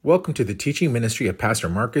Welcome to the teaching ministry of Pastor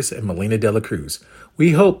Marcus and Melina de la Cruz.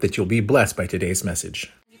 We hope that you'll be blessed by today's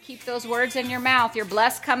message. You keep those words in your mouth. You're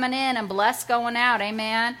blessed coming in and blessed going out.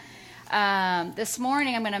 Amen. This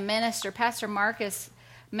morning I'm going to minister. Pastor Marcus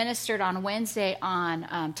ministered on Wednesday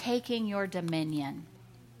on taking your dominion.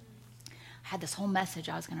 I had this whole message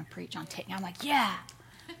I was going to preach on taking. I'm like, yeah,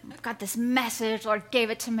 I've got this message. Lord gave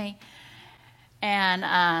it to me. And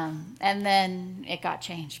then it got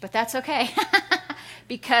changed. But that's okay.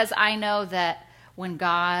 Because I know that when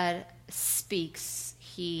God speaks,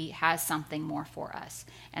 he has something more for us.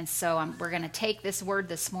 And so we're going to take this word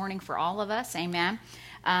this morning for all of us. Amen.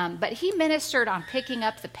 But he ministered on picking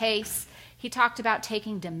up the pace. He talked about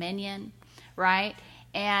taking dominion, right?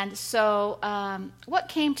 And so what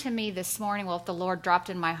came to me this morning, well, if the Lord dropped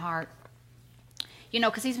in my heart,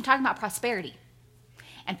 because he's been talking about prosperity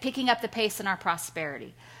and picking up the pace in our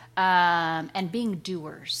prosperity and being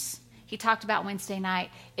doers. He talked about Wednesday night,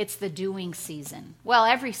 it's the doing season. Well,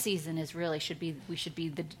 every season we should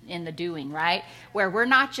be in the doing, right? Where we're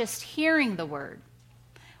not just hearing the word.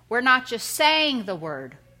 We're not just saying the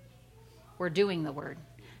word. We're doing the word.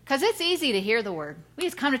 Because it's easy to hear the word. We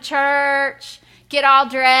just come to church, get all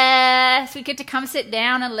dressed. We get to come sit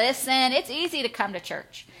down and listen. It's easy to come to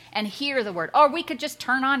church and hear the word. Or we could just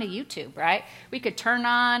turn on to YouTube, right? We could turn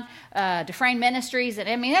on Dufresne Ministries.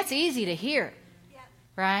 And that's easy to hear,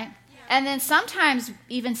 right? And then sometimes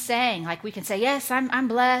even saying, like we can say, yes, I'm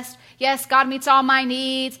blessed. Yes, God meets all my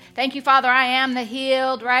needs. Thank you, Father, I am the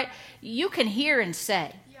healed, right? You can hear and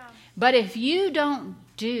say. Yeah. But if we don't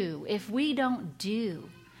do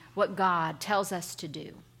what God tells us to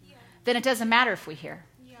do, then it doesn't matter if we hear.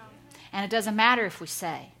 Yeah. And it doesn't matter if we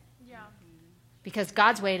say. Yeah. Because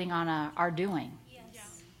God's waiting on our doing.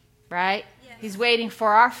 Yes. Right? Yes. He's waiting for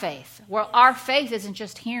our faith. Well, our faith isn't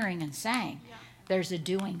just hearing and saying. Yeah. There's a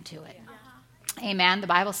doing to it. Amen. The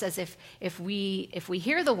Bible says if we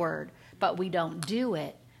hear the word, but we don't do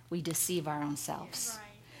it, we deceive our own selves.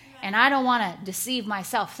 Right. And I don't want to deceive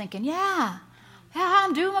myself thinking, yeah,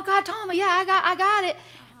 I'm doing what God told me. Yeah, I got it.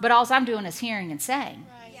 But all I'm doing is hearing and saying.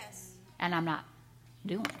 Right. Yes. And I'm not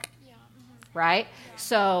doing it. Yeah. Mm-hmm. Right? Yeah.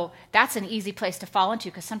 So that's an easy place to fall into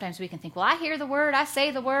because sometimes we can think, well, I hear the word, I say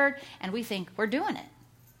the word, and we think we're doing it.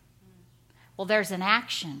 Well, there's an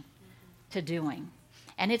action to doing.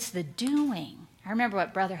 And it's the doing. I remember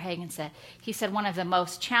what Brother Hagin said. He said one of the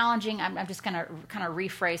most challenging, I'm just going to kind of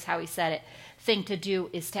rephrase how he said it, thing to do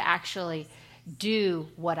is to actually do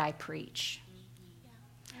what I preach.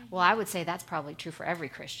 Well, I would say that's probably true for every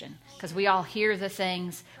Christian because we all hear the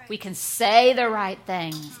things. We can say the right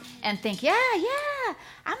things and think, yeah,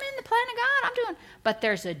 I'm in the plan of God. I'm doing. But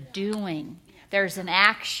there's a doing. There's an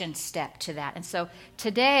action step to that. And so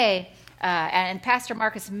today, and Pastor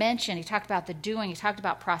Marcus mentioned, he talked about the doing. He talked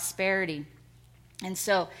about prosperity. And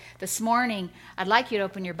so this morning, I'd like you to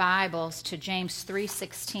open your Bibles to James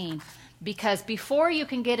 3:16 because before you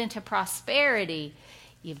can get into prosperity,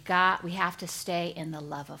 we have to stay in the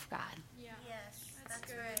love of God. Yeah. Yes,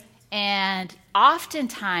 that's great. And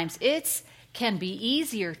oftentimes, it can be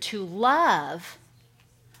easier to love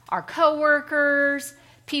our coworkers,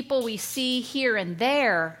 people we see here and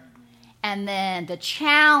there, and then the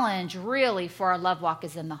challenge really for our love walk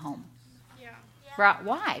is in the home. Yeah. Right?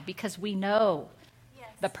 Why? Because we know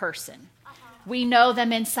the person. We know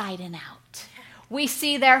them inside and out. We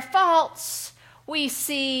see their faults. We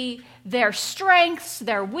see their strengths,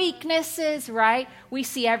 their weaknesses, right? We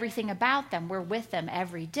see everything about them. We're with them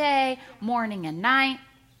every day, morning and night.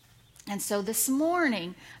 And so this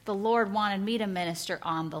morning, the Lord wanted me to minister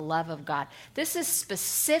on the love of God. This is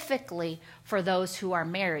specifically for those who are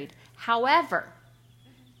married. However,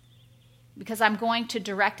 because I'm going to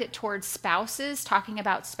direct it towards spouses, talking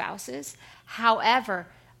about spouses. However,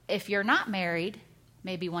 if you're not married,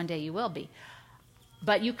 maybe one day you will be.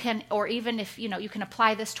 But you can, or even if, you can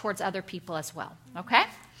apply this towards other people as well. Okay?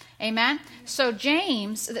 Amen? So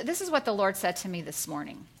James, this is what the Lord said to me this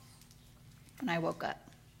morning when I woke up.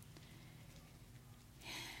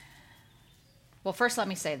 Well, first let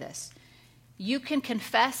me say this. You can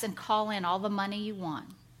confess and call in all the money you want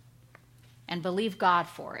and believe God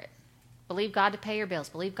for it. Believe God to pay your bills.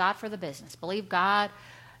 Believe God for the business. Believe God,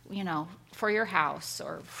 for your house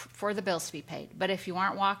or for the bills to be paid. But if you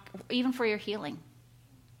aren't even for your healing.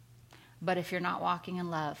 But if you're not walking in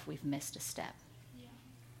love, we've missed a step. Yeah.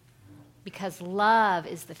 Because love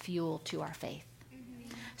is the fuel to our faith.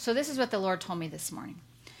 Mm-hmm. So this is what the Lord told me this morning.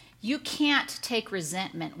 You can't take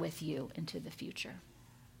resentment with you into the future.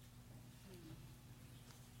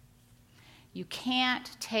 You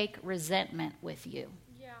can't take resentment with you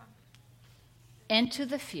into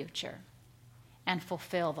the future and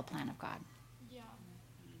fulfill the plan of God. Yeah.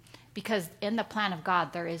 Because in the plan of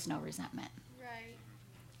God, there is no resentment. Right.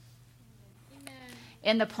 Amen.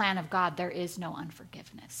 In the plan of God, there is no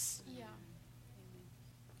unforgiveness. Yeah.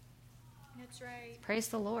 That's right. Praise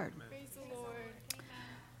the Lord. Praise the Lord.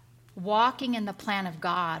 Walking in the plan of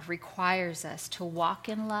God requires us to walk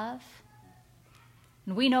in love.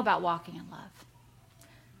 And we know about walking in love.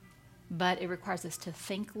 But it requires us to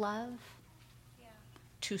think love,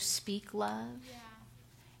 to speak love,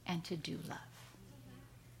 and to do love.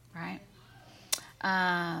 Right?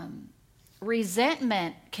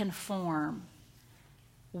 Resentment can form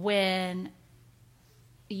when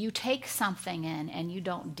you take something in and you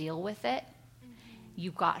don't deal with it.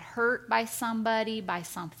 You got hurt by somebody, by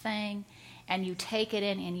something, and you take it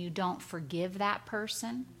in and you don't forgive that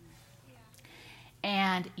person.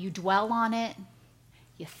 And you dwell on it,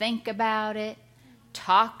 you think about it,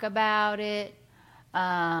 talk about it.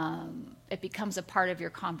 It becomes a part of your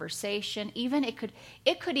conversation. Even it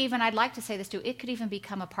could even, I'd like to say this too, it could even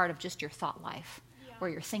become a part of just your thought life, where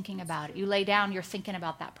you're thinking about it. You lay down, you're thinking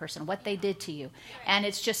about that person, what they did to you. And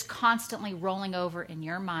it's just constantly rolling over in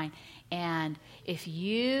your mind. And if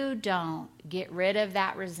you don't get rid of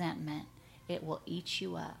that resentment, it will eat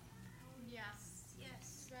you up. Yes.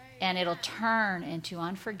 Right. And it'll turn into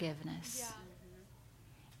unforgiveness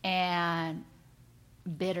and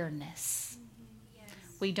bitterness.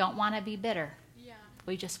 We don't want to be bitter. Yeah.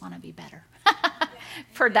 We just want to be better.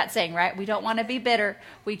 Heard that saying, right? We don't want to be bitter.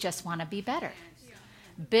 We just want to be better. Yeah.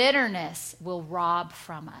 Bitterness will rob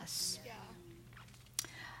from us.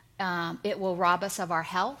 It will rob us of our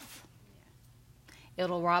health.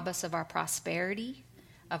 It'll rob us of our prosperity,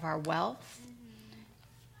 of our wealth.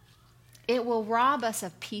 It will rob us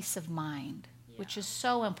of peace of mind, which is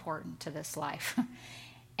so important to this life,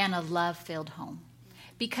 and a love-filled home.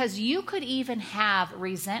 Because you could even have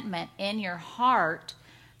resentment in your heart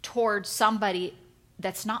towards somebody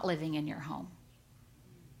that's not living in your home.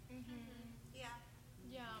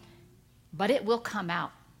 But it will come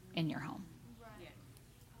out in your home.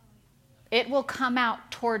 It will come out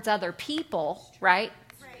towards other people, right?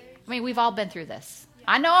 I mean, we've all been through this.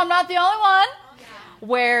 I know I'm not the only one.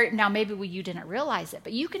 Where, now maybe you didn't realize it,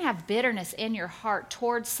 but you can have bitterness in your heart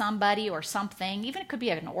towards somebody or something. Even it could be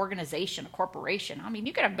an organization, a corporation. I mean,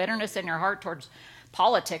 you could have bitterness in your heart towards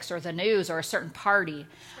politics or the news or a certain party.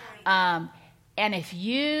 And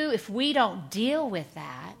if we don't deal with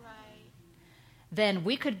that, then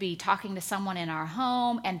we could be talking to someone in our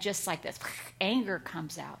home and just like this, anger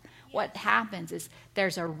comes out. What happens is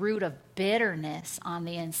there's a root of bitterness on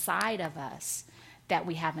the inside of us that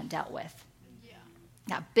we haven't dealt with.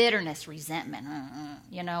 That bitterness, resentment,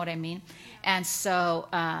 you know what I mean? And so,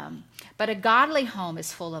 but a godly home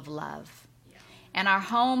is full of love. And our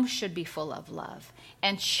home should be full of love.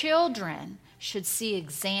 And children should see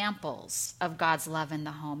examples of God's love in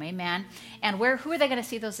the home, amen? And who are they going to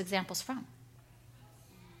see those examples from?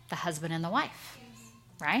 The husband and the wife,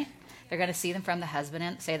 right? They're going to see them from the husband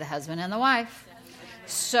and the wife.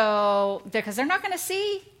 So, because they're not going to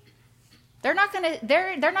see they're not going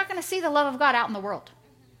to see the love of God out in the world.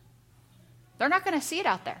 They're not going to see it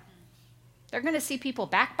out there. They're going to see people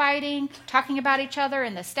backbiting, talking about each other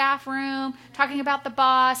in the staff room, talking about the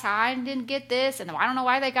boss, how I didn't get this, and I don't know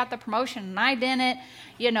why they got the promotion and I didn't.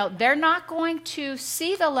 You know, they're not going to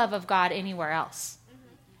see the love of God anywhere else.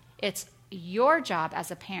 It's your job as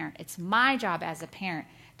a parent. It's my job as a parent.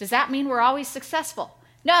 Does that mean we're always successful?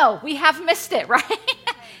 No, we have missed it, right?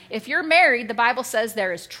 If you're married, the Bible says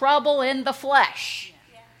there is trouble in the flesh.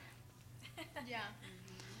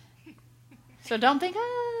 So don't think,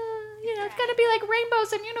 it's going to be like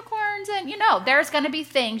rainbows and unicorns. And, there's going to be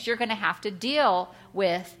things you're going to have to deal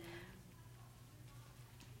with.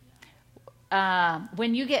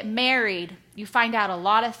 When you get married, you find out a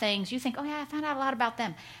lot of things. You think, oh, yeah, I found out a lot about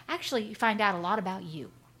them. Actually, you find out a lot about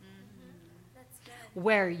you. That's good.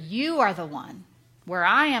 Where you are the one, where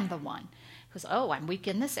I am the one. Because, oh, I'm weak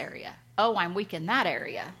in this area. Oh, I'm weak in that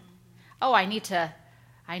area. Oh, I need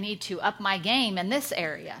to up my game in this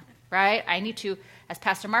area, right? I need to, as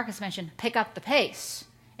Pastor Marcus mentioned, pick up the pace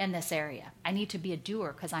in this area. I need to be a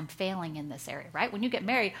doer because I'm failing in this area, right? When you get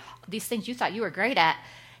married, these things you thought you were great at,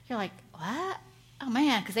 you're like, what? Oh,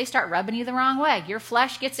 man, because they start rubbing you the wrong way. Your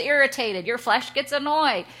flesh gets irritated. Your flesh gets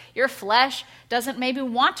annoyed. Your flesh doesn't maybe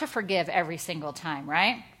want to forgive every single time,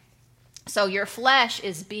 right? So your flesh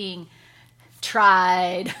is being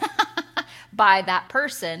tried by that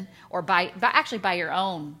person or by your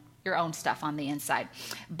own stuff on the inside.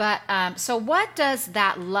 But so what does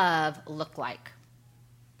that love look like?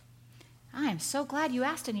 I'm so glad you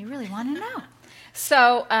asked and you really want to know.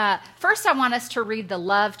 So first I want us to read the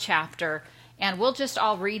love chapter And we'll just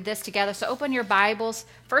all read this together. So open your Bibles.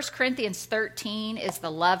 1 Corinthians 13 is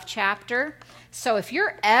the love chapter. So if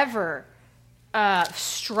you're ever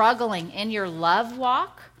struggling in your love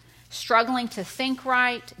walk, struggling to think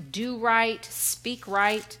right, do right, speak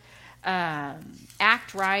right,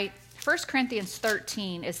 act right, 1 Corinthians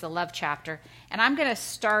 13 is the love chapter. And I'm going to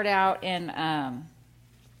start out in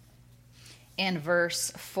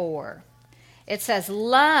verse 4. It says,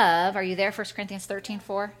 love, are you there, 1 Corinthians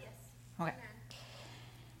 13:4? Yes. Okay.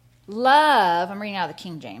 Love, I'm reading out of the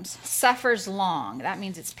King James, suffers long. That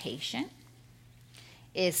means it's patient,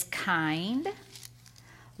 is kind.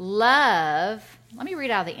 Love, let me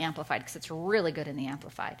read out of the Amplified because it's really good in the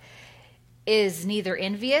Amplified. Is neither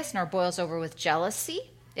envious nor boils over with jealousy.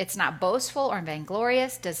 It's not boastful or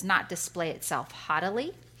vainglorious, does not display itself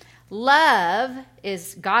haughtily. Love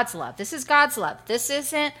is God's love. This is God's love. This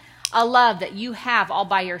isn't a love that you have all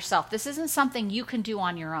by yourself. This isn't something you can do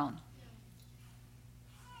on your own.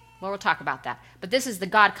 Well, we'll talk about that. But this is the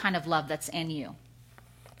God kind of love that's in you.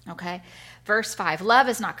 Okay? Verse 5. Love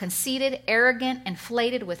is not conceited, arrogant,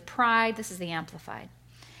 inflated with pride. This is the Amplified.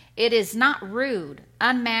 It is not rude,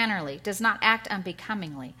 unmannerly, does not act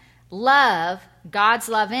unbecomingly. Love, God's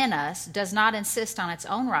love in us, does not insist on its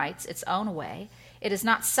own rights, its own way. It is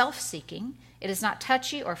not self-seeking. It is not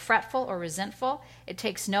touchy or fretful or resentful. It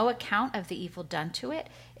takes no account of the evil done to it.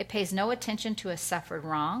 It pays no attention to a suffered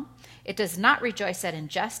wrong. It does not rejoice at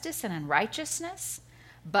injustice and unrighteousness,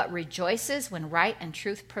 but rejoices when right and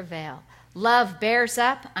truth prevail. Love bears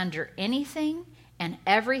up under anything and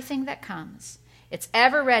everything that comes. It's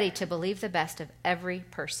ever ready to believe the best of every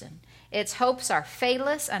person. Its hopes are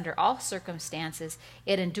fadeless under all circumstances.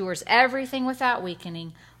 It endures everything without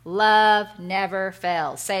weakening. Love never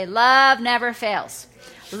fails. Say, love never fails.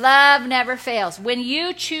 Love never fails. When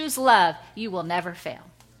you choose love, you will never fail.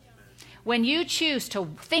 When you choose to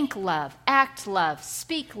think love, act love,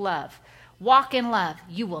 speak love, walk in love,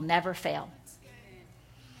 you will never fail.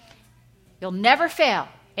 You'll never fail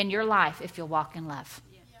in your life if you'll walk in love.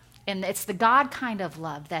 And it's the God kind of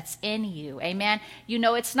love that's in you. Amen. You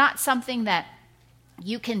know, it's not something that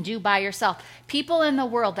you can do by yourself. People in the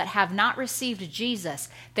world that have not received Jesus,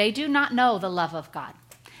 they do not know the love of God.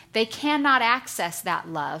 They cannot access that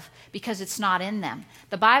love because it's not in them.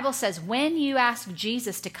 The Bible says when you ask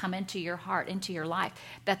Jesus to come into your heart, into your life,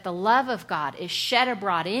 that the love of God is shed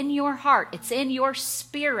abroad in your heart. It's in your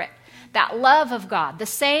spirit. That love of God, the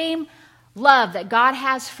same love that God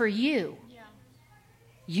has for you,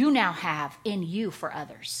 you now have in you for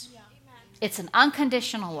others. It's an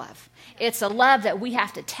unconditional love. It's a love that we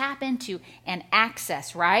have to tap into and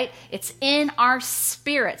access, right? It's in our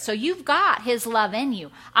spirit. So you've got his love in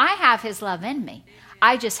you. I have his love in me.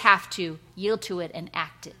 I just have to yield to it and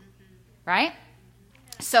act it, right?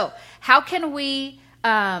 So how can we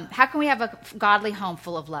have a godly home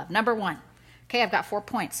full of love? Number one. Okay, I've got 4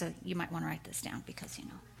 points, so you might want to write this down because, you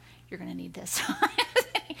know, you're going to need this.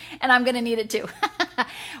 And I'm going to need it too.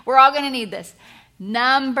 We're all going to need this.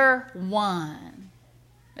 Number one.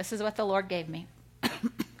 This is what the Lord gave me.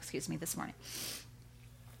 Excuse me, this morning.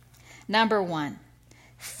 Number one.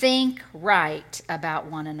 Think right about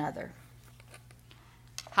one another.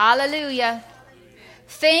 Hallelujah.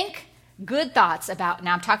 Think good thoughts about,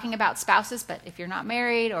 now I'm talking about spouses, but if you're not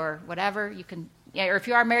married or whatever, you can, or if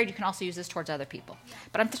you are married, you can also use this towards other people.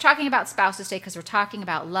 But I'm talking about spouses today because we're talking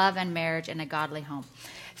about love and marriage and a godly home.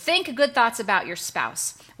 Think good thoughts about your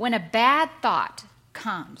spouse. When a bad thought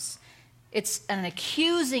comes, it's an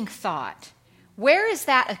accusing thought. Where is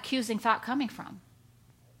that accusing thought coming from?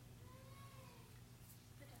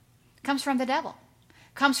 It comes from the devil.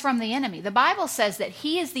 Comes from the enemy. The Bible says that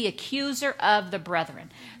he is the accuser of the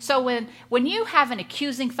brethren. So when you have an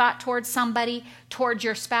accusing thought towards somebody, towards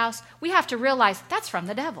your spouse, we have to realize that's from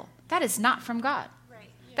the devil. That is not from God. Right.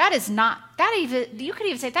 Yeah. That is not, that even, you could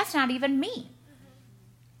even say that's not even me.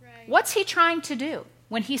 Mm-hmm. Right. What's he trying to do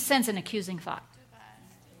when he sends an accusing thought?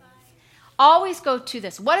 Always go to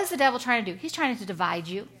this. What is the devil trying to do? He's trying to divide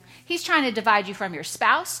you. He's trying to divide you from your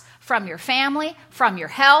spouse, from your family, from your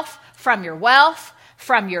health, from your wealth,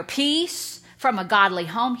 from your peace, from a godly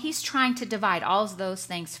home. He's trying to divide all of those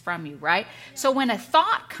things from you, right? So when a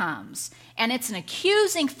thought comes and it's an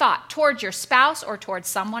accusing thought towards your spouse or towards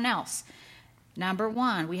someone else, number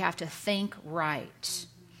one, we have to think right.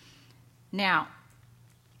 Now,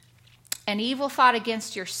 an evil thought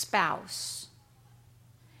against your spouse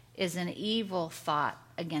is an evil thought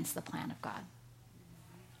against the plan of God.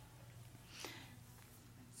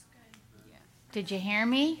 Did you hear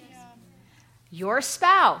me? Your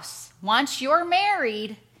spouse, once you're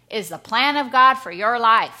married, is the plan of God for your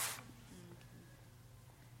life.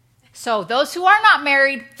 So those who are not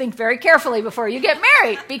married, think very carefully before you get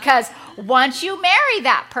married, because once you marry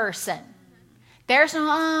that person, there's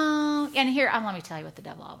no, and here, let me tell you what the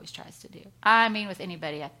devil always tries to do. I mean, with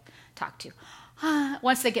anybody I talk to.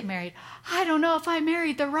 Once they get married, I don't know if I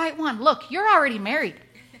married the right one. Look, you're already married.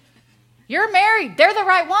 You're married. They're the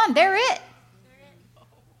right one. They're it.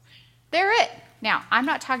 They're it. Now, I'm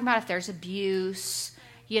not talking about if there's abuse,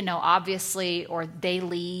 obviously, or they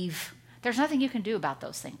leave. There's nothing you can do about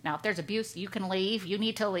those things. Now, if there's abuse, you can leave. You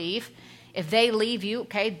need to leave. If they leave you,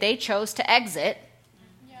 okay, they chose to exit,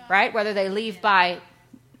 right? Whether they leave by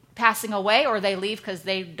passing away or they leave because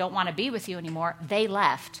they don't want to be with you anymore, they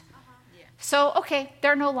left. So, okay,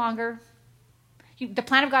 they're no longer, the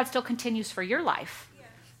plan of God still continues for your life,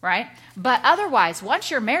 right? But otherwise,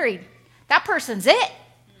 once you're married, that person's it.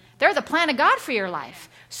 They're the plan of God for your life.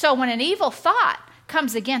 So when an evil thought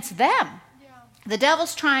comes against them, the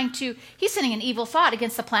devil's he's sending an evil thought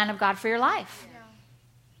against the plan of God for your life.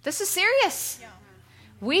 This is serious.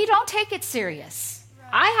 We don't take it serious.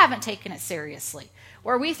 I haven't taken it seriously.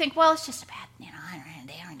 Where we think, well, it's just a bad,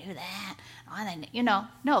 they don't do that.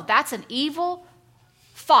 No, that's an evil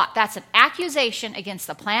thought. That's an accusation against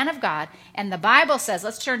the plan of God. And the Bible says,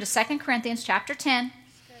 let's turn to 2 Corinthians chapter 10.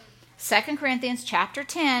 2 Corinthians chapter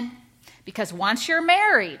 10, because once you're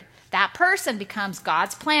married, that person becomes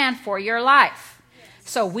God's plan for your life.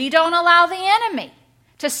 So we don't allow the enemy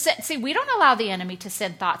we don't allow the enemy to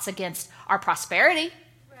send thoughts against our prosperity.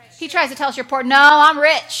 He tries to tell us you're poor. No, I'm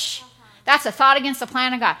rich. That's a thought against the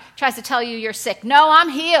plan of God. Tries to tell you you're sick. No, I'm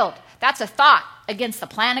healed. That's a thought against the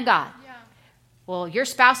plan of God. Well, your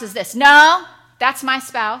spouse is this. No, that's my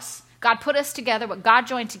spouse. God put us together. What God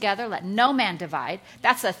joined together, let no man divide.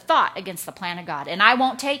 That's a thought against the plan of God, and I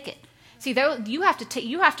won't take it. See, you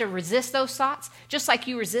have to resist those thoughts, just like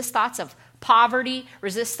you resist thoughts of poverty,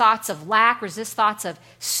 resist thoughts of lack, resist thoughts of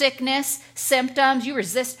sickness, symptoms. You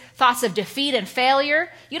resist thoughts of defeat and failure.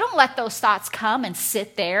 You don't let those thoughts come and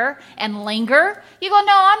sit there and linger. You go,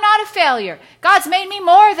 no, I'm not a failure. God's made me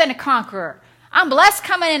more than a conqueror. I'm blessed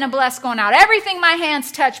coming in and blessed going out. Everything my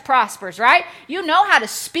hands touch prospers, right? You know how to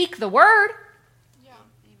speak the word.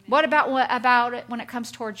 What about it when it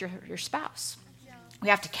comes towards your spouse? We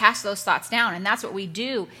have to cast those thoughts down, and that's what we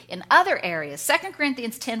do in other areas. 2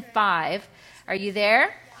 Corinthians 10:5, are you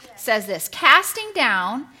there? Says this, casting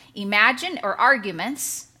down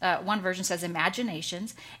arguments, one version says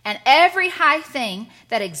imaginations, and every high thing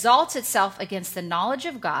that exalts itself against the knowledge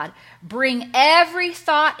of God, bring every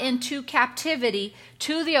thought into captivity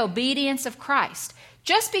to the obedience of Christ.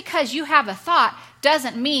 Just because you have a thought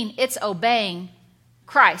doesn't mean it's obeying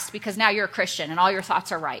Christ, because now you're a Christian and all your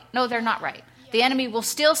thoughts are right. No, they're not right. The enemy will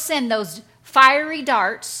still send those fiery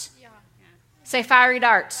darts. Say fiery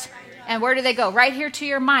darts. And where do they go? Right here to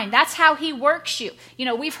your mind. That's how he works you.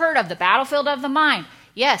 We've heard of the battlefield of the mind.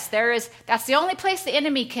 Yes, that's the only place the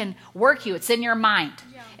enemy can work you. It's in your mind.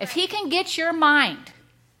 If he can get your mind,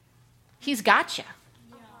 he's got you.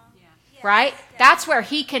 Right? That's where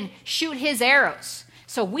he can shoot his arrows.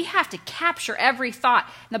 So we have to capture every thought.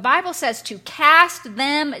 And the Bible says to cast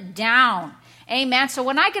them down. Amen. So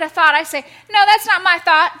when I get a thought, I say, no, that's not my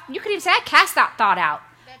thought. You could even say, I cast that thought out.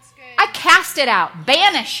 That's good. I cast it out.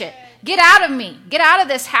 Banish it. Get out of me. Get out of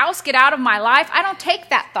this house. Get out of my life. I don't take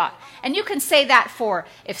that thought. And you can say that for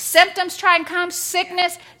if symptoms try and come,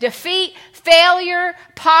 sickness, defeat, failure,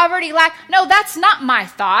 poverty, lack. No, that's not my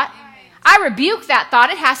thought. I rebuke that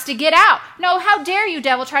thought. It has to get out. No, how dare you,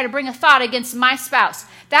 devil, try to bring a thought against my spouse.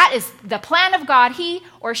 That is the plan of God. He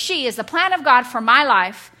or she is the plan of God for my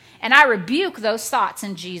life. And I rebuke those thoughts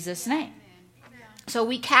in Jesus' name. So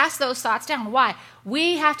we cast those thoughts down. Why?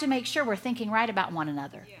 We have to make sure we're thinking right about one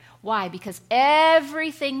another. Why? Because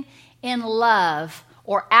everything in love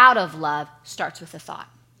or out of love starts with a thought.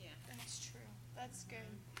 That's true. That's good.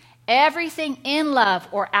 Everything in love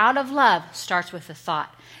or out of love starts with a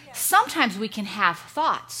thought. Sometimes we can have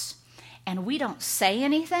thoughts and we don't say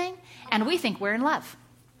anything and we think we're in love.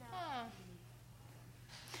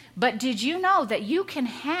 But did you know that you can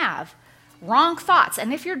have wrong thoughts,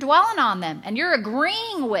 and if you're dwelling on them and you're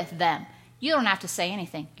agreeing with them, you don't have to say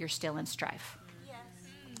anything. You're still in strife. Yes.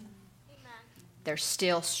 There's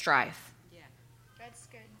still strife. Yeah. That's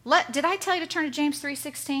good. Did I tell you to turn to James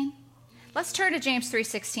 3:16? Let's turn to James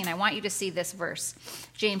 3:16. I want you to see this verse.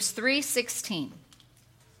 James 3:16.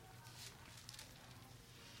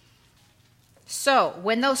 So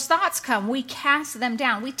when those thoughts come, we cast them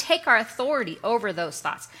down. We take our authority over those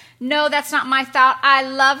thoughts. No, that's not my thought. I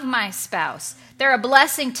love my spouse. They're a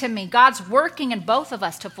blessing to me. God's working in both of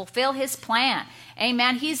us to fulfill his plan.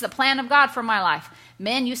 Amen. He's the plan of God for my life.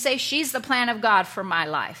 Men, you say she's the plan of God for my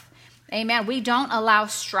life. Amen. We don't allow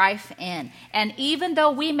strife in. And even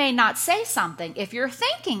though we may not say something, if you're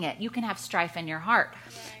thinking it, you can have strife in your heart.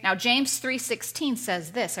 Right. Now, James 3:16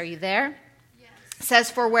 says this. Are you there? Yes. It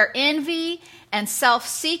says, for where envy and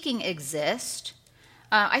self-seeking exist,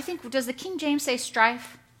 I think, does the King James say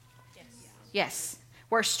strife? Yes. Yes.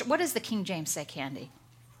 What does the King James say, Candy?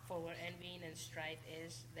 For where envy and strife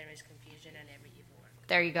is, there is confusion and every evil work.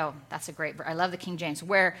 There you go. That's a great verse. I love the King James.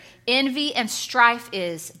 Where envy and strife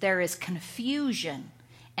is, there is confusion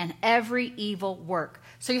and every evil work.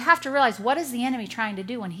 So you have to realize, what is the enemy trying to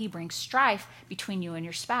do when he brings strife between you and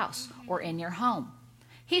your spouse or in your home?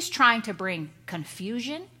 He's trying to bring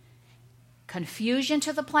confusion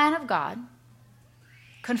to the plan of God,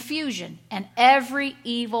 confusion and every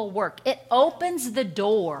evil work. It opens the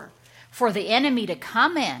door for the enemy to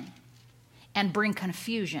come in and bring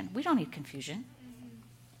confusion. We don't need confusion.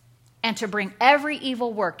 And to bring every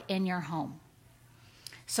evil work in your home.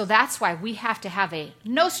 So that's why we have to have a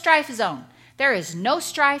no strife zone. There is no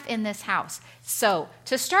strife in this house. So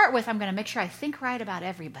to start with, I'm going to make sure I think right about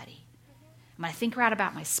everybody. I'm going to think right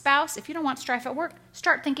about my spouse. If you don't want strife at work,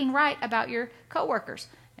 start thinking right about your coworkers.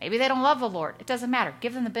 Maybe they don't love the Lord. It doesn't matter.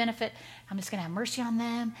 Give them the benefit. I'm just going to have mercy on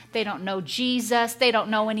them. They don't know Jesus. They don't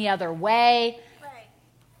know any other way.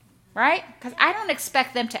 Right? Because I don't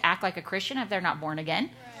expect them to act like a Christian if they're not born again.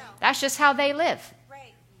 That's just how they live.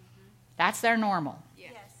 That's their normal.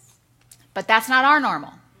 But that's not our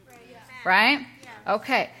normal. Right?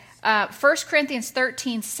 Okay. 1 Corinthians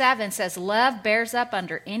 13:7 says, love bears up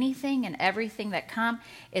under anything and everything that come.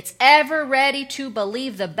 It's ever ready to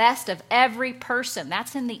believe the best of every person.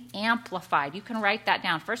 That's in the Amplified. You can write that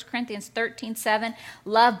down. 1 Corinthians 13:7,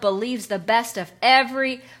 love believes the best of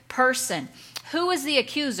every person. Who is the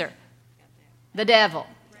accuser? The devil.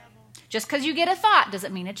 Just because you get a thought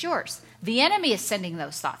doesn't mean it's yours. The enemy is sending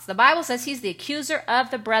those thoughts. The Bible says he's the accuser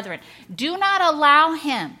of the brethren. Do not allow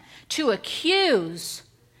him to accuse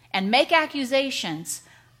and make accusations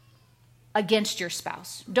against your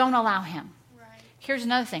spouse. Don't allow him. Right. Here's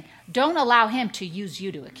another thing. Don't allow him to use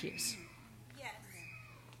you to accuse. Yes.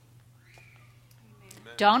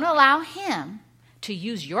 Don't allow him to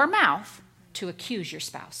use your mouth to accuse your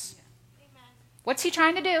spouse. Amen. What's he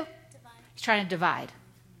trying to do? He's trying to divide.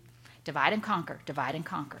 Divide and conquer. Divide and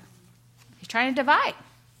conquer. He's trying to divide.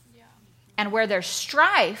 Yeah. And where there's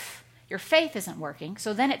strife, your faith isn't working.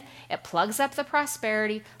 So then it plugs up the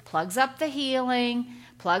prosperity, plugs up the healing,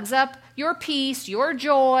 plugs up your peace, your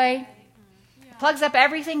joy, plugs up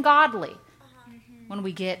everything godly when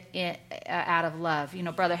we get out of love. You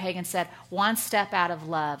know, Brother Hagin said, one step out of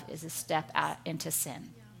love is a step out into sin.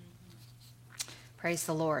 Praise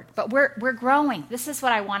the Lord. But we're growing. This is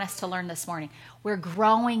what I want us to learn this morning. We're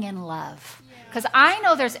growing in love. Because I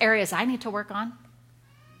know there's areas I need to work on.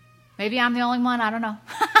 Maybe I'm the only one. I don't know.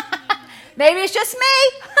 Maybe it's just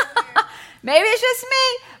me. Maybe it's just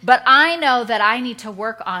me. But I know that I need to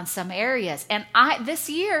work on some areas. And this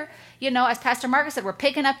year, you know, as Pastor Marcus said, we're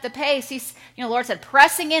picking up the pace. The Lord said,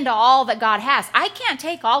 pressing into all that God has. I can't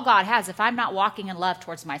take all God has if I'm not walking in love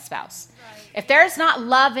towards my spouse. Right. If there's not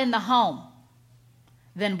love in the home,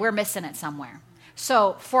 then we're missing it somewhere.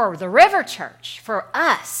 So for the River Church, for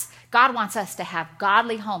us, God wants us to have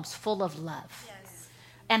godly homes full of love. Yes.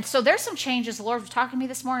 And so there's some changes. The Lord was talking to me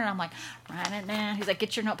this morning. I'm like, write it down. He's like,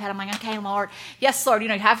 get your notepad. I'm like, okay, Lord. Yes, Lord. You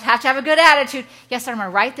know, you have to have a good attitude. Yes, Lord, I'm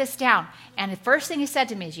going to write this down. And the first thing he said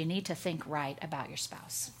to me is, you need to think right about your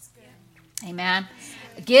spouse. Amen.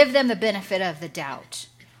 Give them the benefit of the doubt.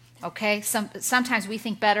 Okay? Sometimes we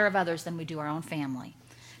think better of others than we do our own family.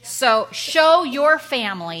 So show your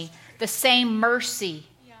family the same mercy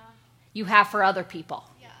you have for other people.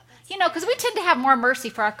 You know, because we tend to have more mercy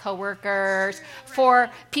for our coworkers, for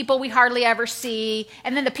people we hardly ever see,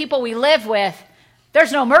 and then the people we live with,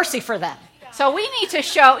 there's no mercy for them. So we need to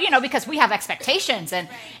show, you know, because we have expectations and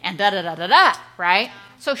da-da-da-da-da, right?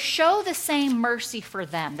 So show the same mercy for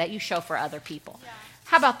them that you show for other people.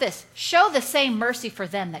 How about this? Show the same mercy for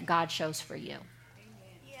them that God shows for you.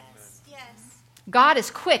 God is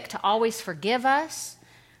quick to always forgive us,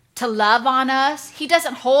 to love on us. He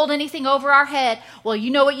doesn't hold anything over our head. Well, you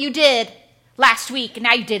know what you did last week, and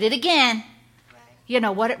now you did it again. Right. You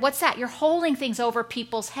know, what's that? You're holding things over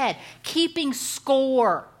people's head, keeping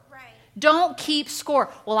score. Right. Don't keep score.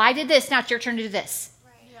 Well, I did this, now it's your turn to do this.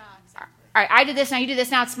 Right. Yeah, exactly. All right, I did this, now you do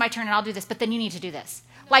this, now it's my turn, and I'll do this, but then you need to do this.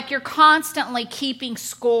 No. Like you're constantly keeping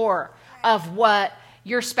score of what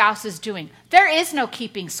your spouse is doing. There is no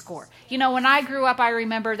keeping score. You know, when I grew up, I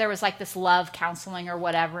remember there was like this love counseling or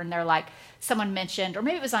whatever, and they're like, someone mentioned, or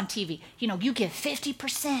maybe it was on TV, you know, you give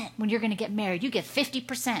 50% when you're going to get married. You give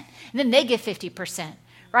 50%, and then they give 50%,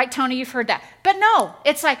 Right, Tony? You've heard that. But no,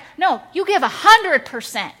 it's like, no, you give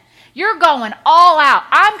 100%. You're going all out.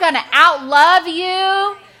 I'm going to outlove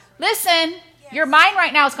you. Listen, your mind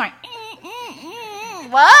right now is going,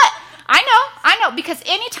 what? I know, because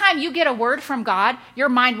anytime you get a word from God, your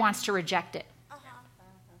mind wants to reject it.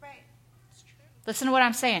 Right. It's true. Listen to what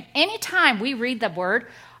I'm saying. Anytime we read the word,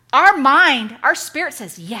 our mind, our spirit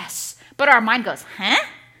says yes, but our mind goes, huh?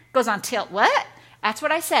 Goes on tilt. What? That's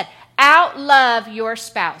what I said. Outlove your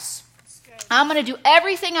spouse. I'm going to do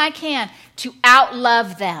everything I can to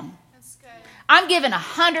outlove them. That's good. I'm giving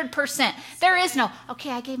 100%. There is no, okay,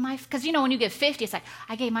 I gave my, because you know when you give 50, it's like,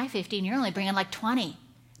 I gave my 50 and you're only bringing like 20%,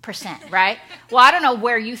 right? Well, I don't know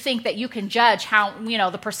where you think that you can judge how,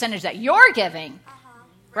 the percentage that you're giving,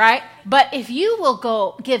 right? But if you will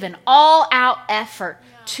go give an all-out effort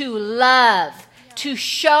to love, to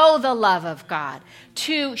show the love of God,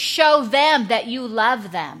 to show them that you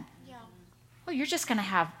love them, well, you're just going to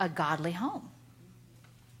have a godly home.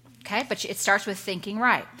 Okay? But it starts with thinking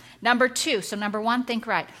right. Number 2, so number 1, think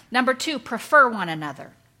right. Number 2, prefer one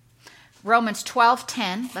another. Romans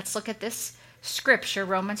 12:10. Let's look at this scripture,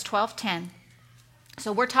 Romans 12:10.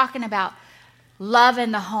 So we're talking about love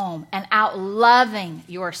in the home and outloving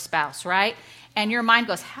your spouse, right? And your mind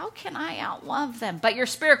goes, how can I outlove them? But your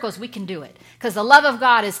spirit goes, we can do it. Because the love of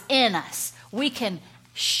God is in us. We can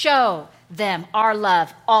show them our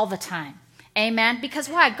love all the time. Amen? Because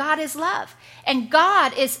why? God is love. And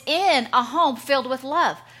God is in a home filled with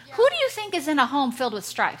love. Yeah. Who do you think is in a home filled with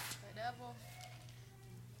strife? The devil.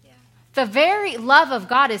 Yeah. The very love of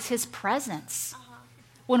God is his presence.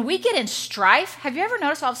 When we get in strife, have you ever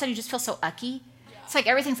noticed all of a sudden you just feel so ucky? Yeah. It's like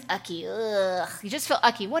everything's ucky. Ugh. You just feel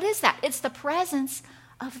ucky. What is that? It's the presence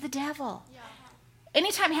of the devil. Yeah.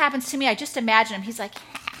 Anytime it happens to me, I just imagine him. He's like,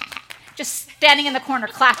 just standing in the corner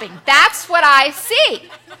clapping. That's what I see.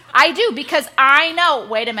 I do, because I know,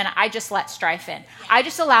 wait a minute, I just let strife in. I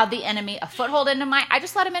just allowed the enemy a foothold I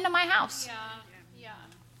just let him into my house. Yeah.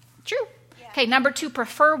 True. Okay, number 2,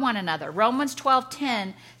 prefer one another. Romans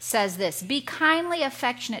 12:10 says this, be kindly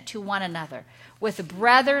affectionate to one another with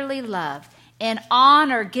brotherly love, in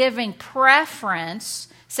honor giving preference,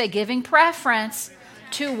 say giving preference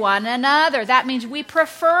to one another. That means we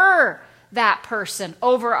prefer that person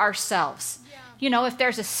over ourselves. If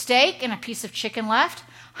there's a steak and a piece of chicken left,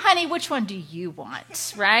 honey, which one do you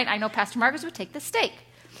want, right? I know Pastor Marcus would take the steak.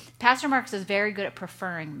 Pastor Marcus is very good at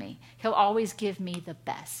preferring me. He'll always give me the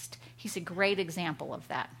best. He's a great example of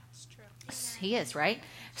that. It's true. He is, right?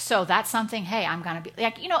 So that's something, hey, I'm going to be,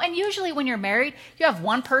 like, and usually when you're married, you have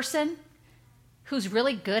one person who's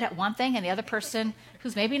really good at one thing and the other person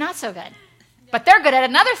who's maybe not so good. But they're good at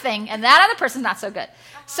another thing, and that other person's not so good.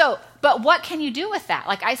 So, but what can you do with that?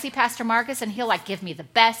 Like, I see Pastor Marcus, and he'll, give me the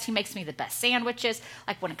best. He makes me the best sandwiches.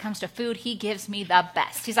 Like, when it comes to food, he gives me the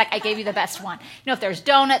best. He's like, I gave you the best one. If there's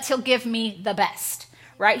donuts, he'll give me the best,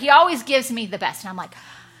 right? He always gives me the best. And I'm like,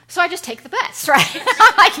 so I just take the best, right?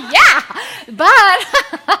 I'm like, yeah.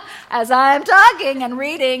 But as I'm talking and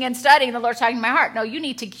reading and studying, the Lord's talking to my heart. No, you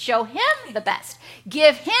need to show him the best.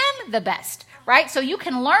 Give him the best. Right? So you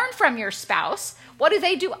can learn from your spouse. What do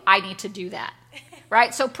they do? I need to do that.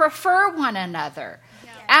 Right? So prefer one another.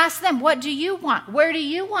 Yeah. Ask them, what do you want? Where do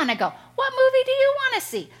you want to go? What movie do you want to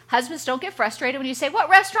see? Husbands, don't get frustrated when you say, what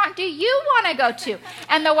restaurant do you want to go to?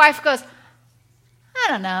 And the wife goes, I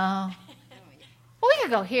don't know. Well, we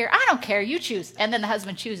could go here. I don't care. You choose. And then the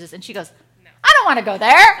husband chooses. And she goes, I don't want to go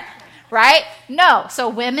there. Right? No. So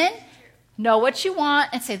women, know what you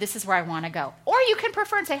want and say, this is where I want to go. Or you can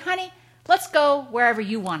prefer and say, honey, let's go wherever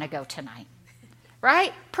you want to go tonight,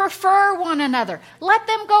 right? Prefer one another. Let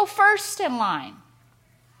them go first in line,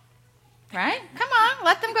 right? Come on,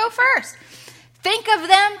 let them go first. Think of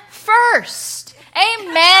them first.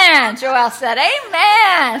 Amen, Joel said.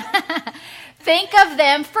 Amen. Think of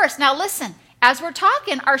them first. Now listen, as we're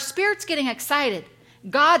talking, our spirit's getting excited.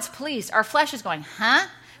 God's pleased. Our flesh is going, huh?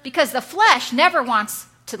 Because the flesh never wants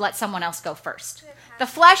to let someone else go first. The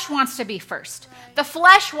flesh wants to be first. The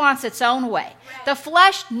flesh wants its own way. The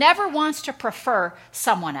flesh never wants to prefer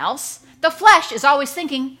someone else. The flesh is always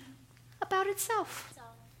thinking about itself.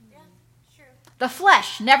 Yeah, true. The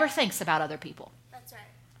flesh never thinks about other people. That's right.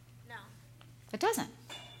 No. It doesn't.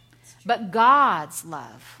 But God's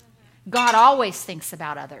love, God always thinks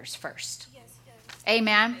about others first. Yes, it does.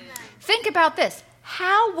 Amen? Think about this.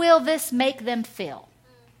 How will this make them feel?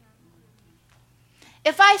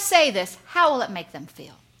 If I say this, how will it make them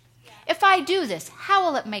feel? If I do this, how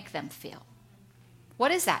will it make them feel? What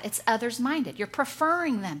is that? It's others-minded. You're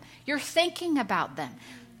preferring them. You're thinking about them.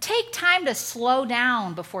 Take time to slow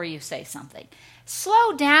down before you say something.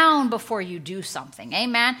 Slow down before you do something.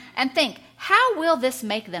 Amen? And think, how will this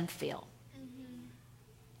make them feel?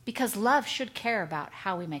 Because love should care about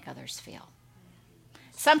how we make others feel.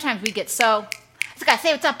 Sometimes we get so, I just got to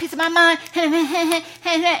say what's up, piece of my mind.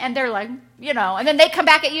 And they're like, and then they come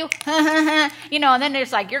back at you. And then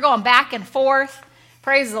it's like you're going back and forth.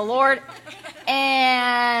 Praise the Lord.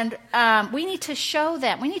 And we need to show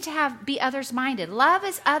them. We need to be others-minded. Love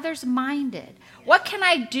is others-minded. What can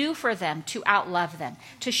I do for them to outlove them,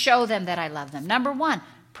 to show them that I love them? Number one,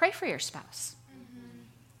 pray for your spouse.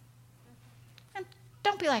 And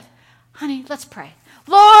don't be like, honey, let's pray.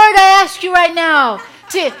 Lord, I ask you right now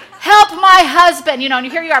to help my husband. And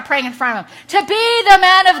here you are praying in front of him. To be the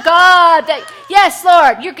man of God. Yes,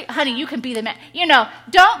 Lord. Honey, you can be the man.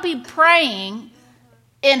 Don't be praying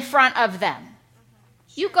in front of them.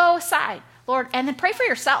 You go aside, Lord, and then pray for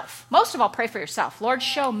yourself. Most of all, pray for yourself. Lord,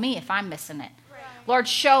 show me if I'm missing it. Lord,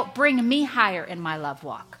 bring me higher in my love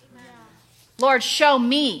walk. Lord, show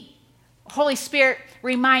me. Holy Spirit,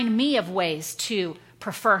 remind me of ways to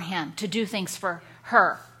prefer him, to do things for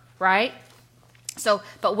her, right? So,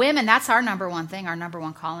 but women, that's our number one thing. Our number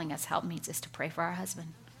one calling as helpmeets is to pray for our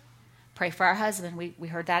husband. Pray for our husband. We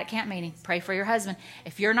heard that at camp meeting. Pray for your husband.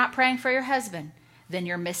 If you're not praying for your husband, then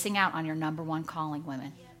you're missing out on your number one calling,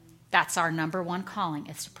 women. That's our number one calling,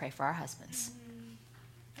 is to pray for our husbands.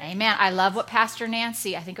 Amen. I love what Pastor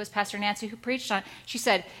Nancy, I think it was Pastor Nancy who preached on it. She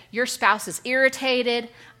said, your spouse is irritated,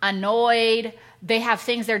 annoyed. They have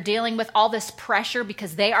things they're dealing with, all this pressure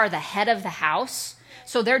because they are the head of the house.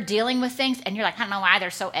 So they're dealing with things and you're like, I don't know why they're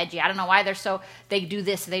so edgy. I don't know why they do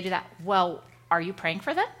this, they do that. Well, are you praying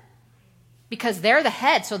for them? Because they're the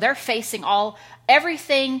head. So they're facing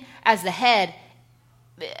everything as the head.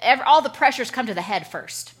 All the pressures come to the head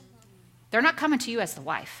first. They're not coming to you as the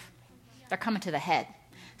wife. They're coming to the head.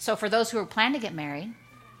 So for those who are planning to get married,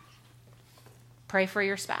 pray for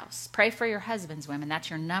your spouse. Pray for your husbands, women. That's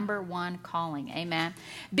your number one calling. Amen.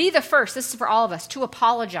 Be the first, this is for all of us, to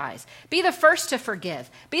apologize. Be the first to forgive.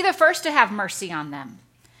 Be the first to have mercy on them.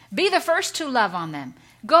 Be the first to love on them.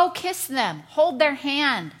 Go kiss them. Hold their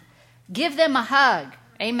hand. Give them a hug.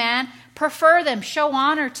 Amen. Prefer them. Show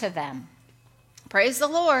honor to them. Praise the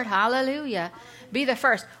Lord. Hallelujah. Be the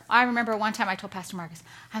first. I remember one time I told Pastor Marcus,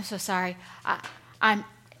 I'm so sorry.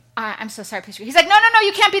 I'm so sorry. Please. He's like, no,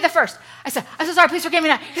 you can't be the first. I said, I'm so sorry. Please forgive me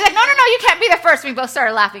now. He's like, no, you can't be the first. We both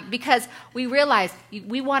started laughing because we realized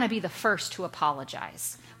we want to be the first to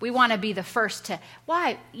apologize. We want to be the first to,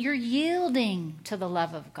 why? You're yielding to the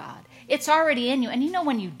love of God. It's already in you. And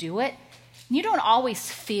when you do it, you don't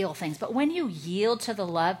always feel things, but when you yield to the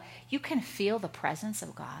love, you can feel the presence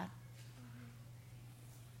of God.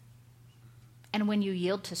 And when you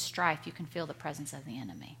yield to strife, you can feel the presence of the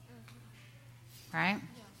enemy. Right?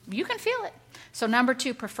 You can feel it. So number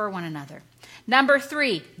 2, prefer one another. Number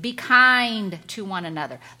 3, be kind to one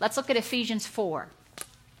another. Let's look at Ephesians 4.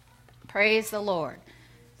 Praise the Lord.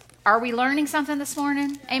 Are we learning something this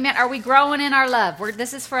morning? Amen. Are we growing in our love?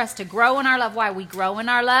 This is for us to grow in our love. Why? We grow in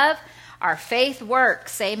our love. Our faith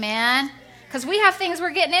works. Amen. Because we have things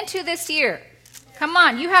we're getting into this year. Come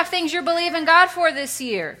on. You have things you're believing God for this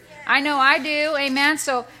year. I know I do. Amen.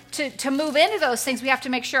 So to move into those things, we have to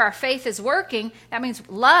make sure our faith is working. That means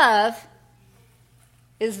love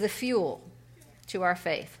is the fuel to our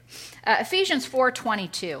faith. Ephesians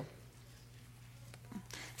 4:22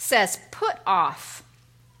 says, put off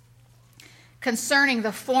concerning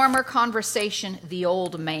the former conversation the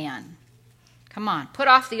old man. Come on, put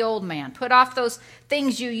off the old man. Put off those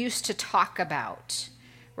things you used to talk about,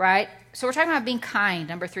 right? So we're talking about being kind.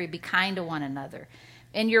 Number 3, be kind to one another.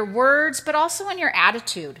 In your words, but also in your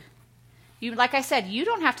attitude. Like I said, you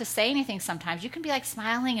don't have to say anything sometimes. You can be like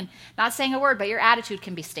smiling and not saying a word, but your attitude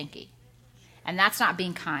can be stinky. And that's not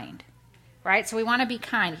being kind, right? So we want to be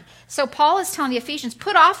kind. So Paul is telling the Ephesians,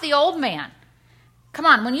 put off the old man. Come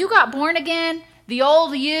on, when you got born again, the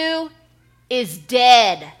old you is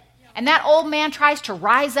dead. And that old man tries to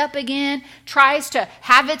rise up again, tries to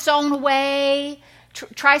have its own way,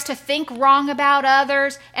 tries to think wrong about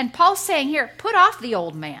others. And Paul's saying here, put off the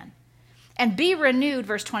old man and be renewed,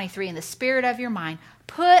 verse 23, in the spirit of your mind.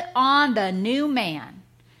 Put on the new man,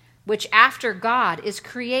 which after God is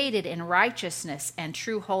created in righteousness and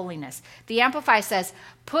true holiness. The Amplified says,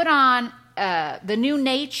 put on the new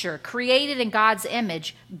nature, created in God's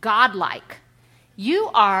image, godlike. You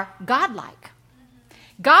are godlike.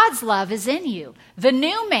 God's love is in you. The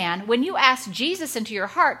new man, when you ask Jesus into your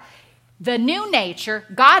heart, the new nature,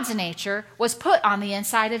 God's nature, was put on the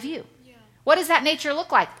inside of you. Yeah. What does that nature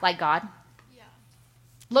look like? Like God. Yeah.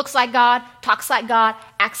 Looks like God, talks like God,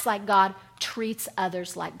 acts like God, treats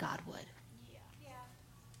others like God would.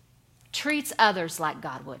 Treats others like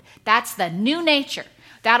God would. That's the new nature.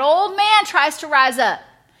 That old man tries to rise up.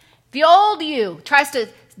 The old you tries to,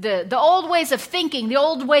 the old ways of thinking, the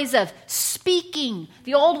old ways of speaking,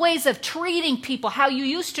 the old ways of treating people, how you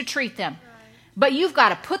used to treat them. But you've got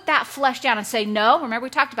to put that flesh down and say, no, remember we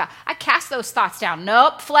talked about, I cast those thoughts down.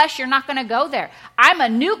 Nope, flesh, you're not going to go there. I'm a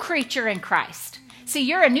new creature in Christ. See,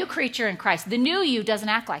 you're a new creature in Christ. The new you doesn't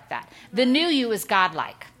act like that. The new you is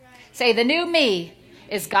godlike. Say, the new me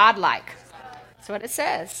is godlike. That's what it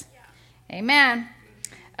says. Amen.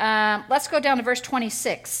 Let's go down to verse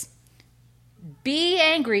 26. Be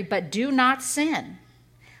angry, but do not sin.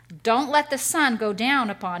 Don't let the sun go down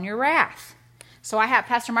upon your wrath. So I have,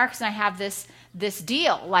 Pastor Marcus and I have this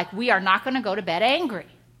deal. Like, we are not going to go to bed angry.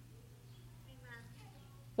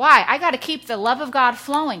 Why? I got to keep the love of God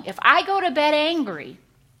flowing. If I go to bed angry,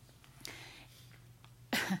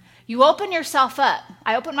 you open yourself up.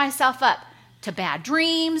 I open myself up to bad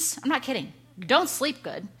dreams. I'm not kidding. You don't sleep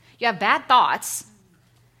good. You have bad thoughts.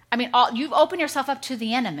 I mean, you've opened yourself up to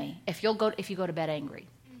the enemy if you go to bed angry.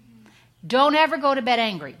 Don't ever go to bed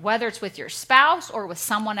angry, whether it's with your spouse or with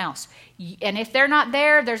someone else. And if they're not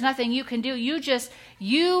there, there's nothing you can do. You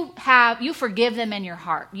forgive them in your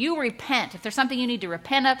heart. You repent. If there's something you need to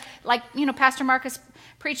repent of, like, Pastor Marcus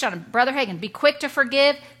preached on it, Brother Hagin, be quick to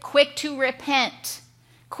forgive, quick to repent.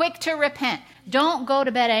 Quick to repent. Don't go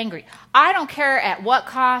to bed angry. I don't care at what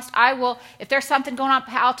cost. I will, if there's something going on,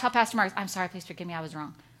 I'll tell Pastor Marcus, I'm sorry, please forgive me, I was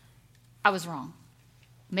wrong. I was wrong.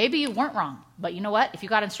 Maybe you weren't wrong, but you know what? If you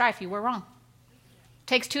got in strife, you were wrong.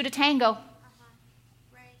 Takes two to tango.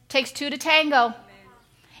 Takes two to tango.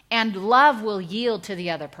 And love will yield to the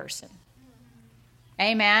other person.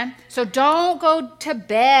 Amen. So don't go to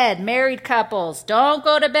bed, married couples. Don't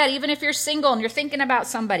go to bed, even if you're single and you're thinking about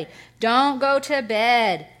somebody. Don't go to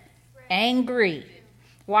bed angry.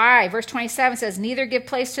 Why? Verse 27 says, neither give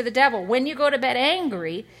place to the devil. When you go to bed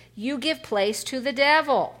angry, you give place to the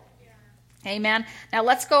devil. Amen. Now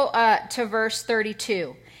let's go to verse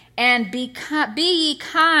 32. And be ye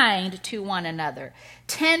kind to one another,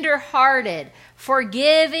 tender-hearted,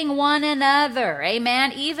 forgiving one another.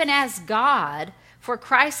 Amen. Even as God, for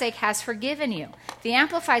Christ's sake, has forgiven you. The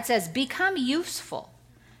Amplified says, become useful,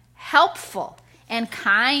 helpful, and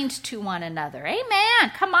kind to one another.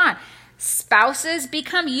 Amen. Come on. Spouses,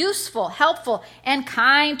 become useful, helpful, and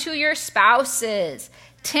kind to your spouses.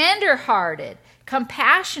 Tender-hearted,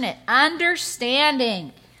 compassionate,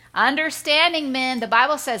 understanding. Understanding men. The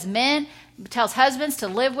Bible says men, tells husbands to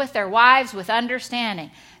live with their wives with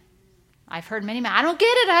understanding. I've heard many men, I don't get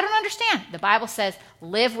it, I don't understand. The Bible says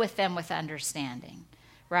live with them with understanding,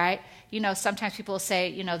 right? Sometimes people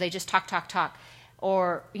say, they just talk.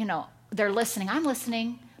 Or, they're listening. I'm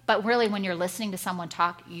listening. But really when you're listening to someone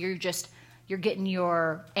talk, you're getting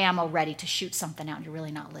your ammo ready to shoot something out. You're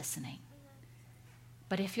really not listening.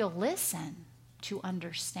 But if you'll listen to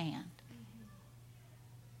understand,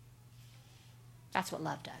 that's what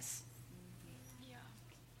love does. Yeah.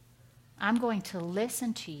 I'm going to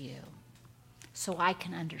listen to you so I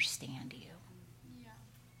can understand you.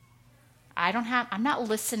 Yeah. I'm not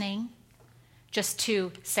listening just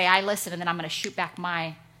to say I listen and then I'm going to shoot back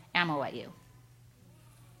my ammo at you.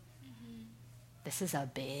 Mm-hmm.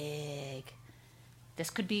 This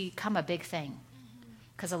could become a big thing.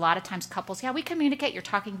 Because a lot of times couples, we communicate, you're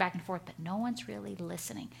talking back and forth, but no one's really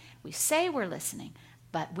listening. We say we're listening,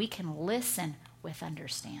 but we can listen with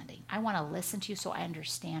understanding. I want to listen to you so I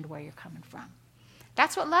understand where you're coming from.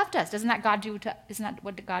 That's what love does. Isn't that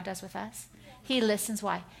what God does with us? He listens.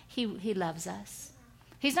 Why? He loves us.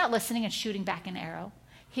 He's not listening and shooting back an arrow.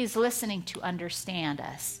 He's listening to understand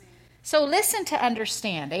us. So listen to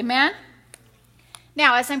understand. Amen?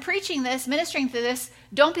 Now, as I'm preaching this, ministering through this,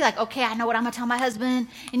 don't be like, okay, I know what I'm going to tell my husband.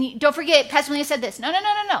 And don't forget, Pastor Melina said this. No.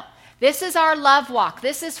 This is our love walk.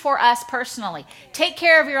 This is for us personally. Take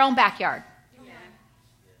care of your own backyard.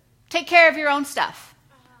 Take care of your own stuff.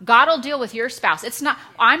 God will deal with your spouse.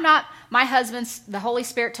 I'm not my husband's, the Holy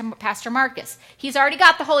Spirit to Pastor Marcus. He's already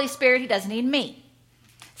got the Holy Spirit. He doesn't need me.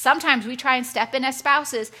 Sometimes we try and step in as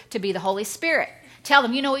spouses to be the Holy Spirit. Tell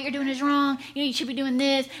them, what you're doing is wrong. You should be doing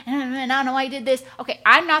this. And I don't know why you did this. Okay,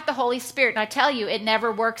 I'm not the Holy Spirit. And I tell you, it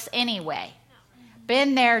never works anyway.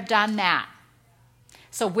 Been there, done that.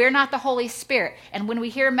 So we're not the Holy Spirit. And when we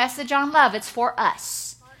hear a message on love, it's for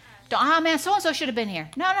us. Oh, man, so-and-so should have been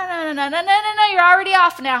here. No. You're already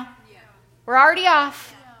off now. We're already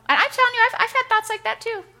off. And I'm telling you, I've had thoughts like that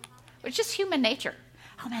too. It's just human nature.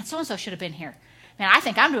 Oh, man, so-and-so should have been here. Man, I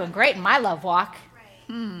think I'm doing great in my love walk.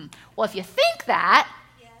 Well, if you think that,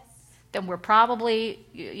 then we're probably,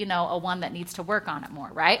 a one that needs to work on it more,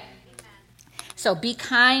 right? So be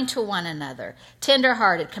kind to one another,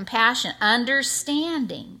 tenderhearted, compassionate,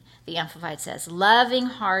 understanding, the Amplified says,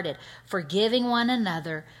 loving-hearted, forgiving one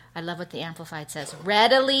another. I love what the Amplified says,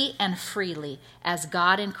 readily and freely, as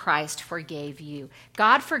God in Christ forgave you.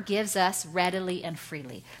 God forgives us readily and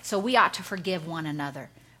freely. So we ought to forgive one another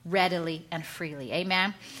readily and freely.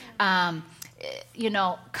 Amen?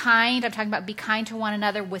 Kind, I'm talking about be kind to one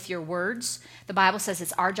another with your words. The Bible says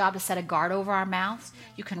it's our job to set a guard over our mouths.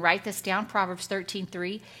 You can write this down, Proverbs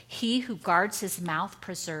 13:3. He who guards his mouth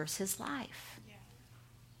preserves his life.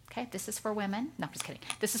 Okay, this is for women. No, I'm just kidding.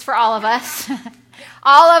 This is for all of us.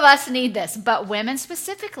 All of us need this, but women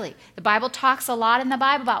specifically. The Bible talks a lot in the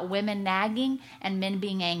Bible about women nagging and men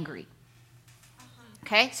being angry.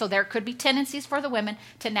 Okay, so there could be tendencies for the women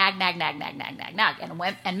to nag.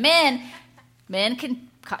 And men can,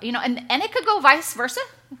 and it could go vice versa.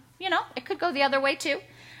 It could go the other way too.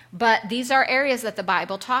 But these are areas that the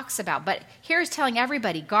Bible talks about. But here's telling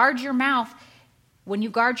everybody, guard your mouth. When you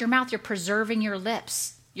guard your mouth, you're preserving your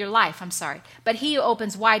life. But he who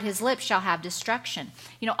opens wide his lips shall have destruction.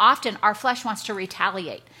 Often our flesh wants to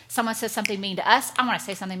retaliate. Someone says something mean to us, I want to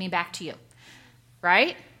say something mean back to you.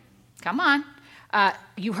 Right? Come on.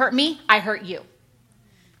 You hurt me, I hurt you.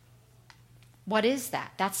 What is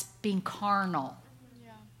that? That's being carnal.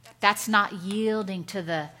 That's not yielding to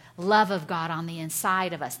the love of God on the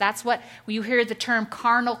inside of us. That's what, when you hear the term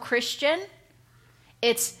carnal Christian,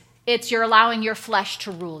 it's you're allowing your flesh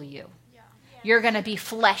to rule you. You're going to be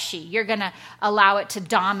fleshy. You're going to allow it to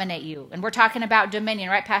dominate you. And we're talking about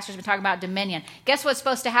dominion, right? Pastor's been talking about dominion. Guess what's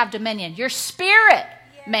supposed to have dominion? Your spirit,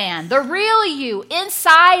 man. The real you,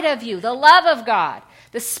 inside of you, the love of God.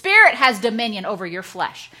 The spirit has dominion over your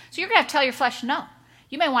flesh. So you're going to have to tell your flesh no.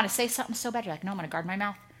 You may want to say something so bad. You're like, no, I'm going to guard my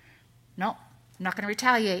mouth. No, I'm not going to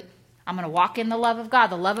retaliate. I'm going to walk in the love of God.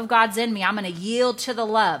 The love of God's in me. I'm going to yield to the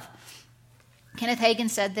love. Kenneth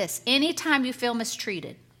Hagin said this, anytime you feel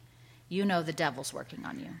mistreated, you know the devil's working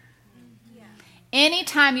on you. Yeah.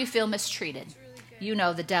 Anytime you feel mistreated, you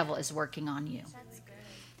know the devil is working on you.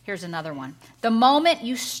 Here's another one. The moment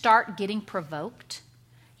you start getting provoked,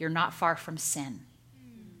 you're not far from sin.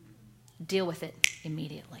 Deal with it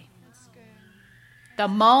immediately. The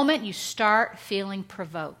moment you start feeling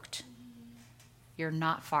provoked, you're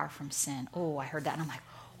not far from sin. Oh, I heard that and I'm like,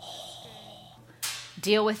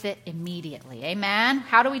 deal with it immediately. Amen?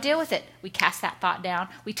 How do we deal with it? We cast that thought down.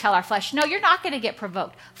 We tell our flesh, no, you're not going to get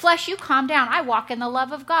provoked. Flesh, you calm down. I walk in the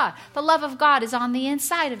love of God. The love of God is on the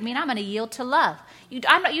inside of me, and I'm going to yield to love. You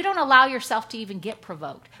don't allow yourself to even get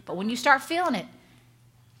provoked. But when you start feeling it,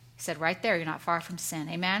 he said right there, you're not far from sin.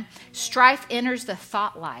 Amen? Strife enters the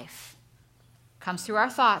thought life. Comes through our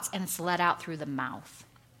thoughts, and it's let out through the mouth.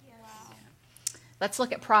 Wow. Let's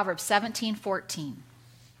look at Proverbs 17:14.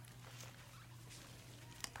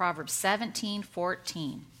 Proverbs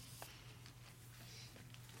 17:14.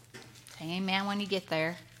 Say amen when you get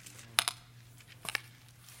there.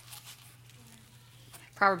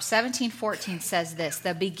 Proverbs 17:14 says this,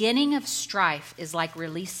 the beginning of strife is like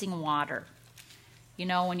releasing water.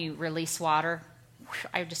 When you release water,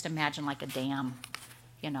 I just imagine like a dam,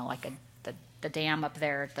 like the dam up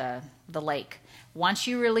there at the lake. Once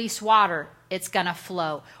you release water, it's going to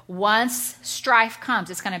flow. Once strife comes,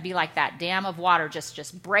 it's going to be like that dam of water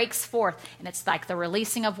just breaks forth, and it's like the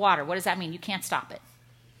releasing of water. What does that mean? You can't stop it.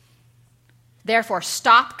 Therefore,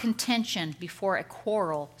 stop contention before a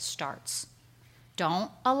quarrel starts.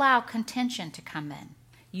 Don't allow contention to come in.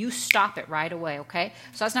 You stop it right away, okay?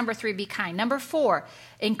 So that's number 3, be kind. Number 4,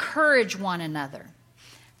 encourage one another.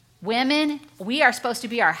 Women, we are supposed to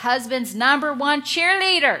be our husbands' number 1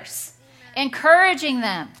 cheerleaders. Amen. Encouraging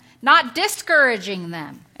them, not discouraging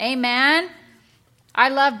them. Amen? I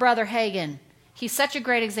love Brother Hagin. He's such a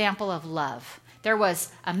great example of love. There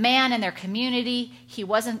was a man in their community. He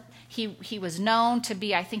was known to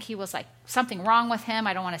be, I think he was like something wrong with him.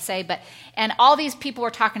 I don't want to say, and all these people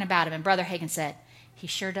were talking about him. And Brother Hagin said, he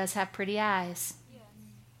sure does have pretty eyes. Yes.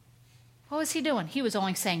 What was he doing? He was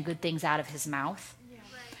only saying good things out of his mouth.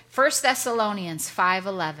 1 Thessalonians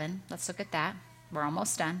 5:11. Let's look at that. We're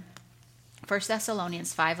almost done. 1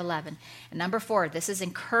 Thessalonians 5:11. And number 4, this is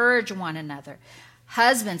encourage one another.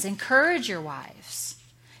 Husbands, encourage your wives.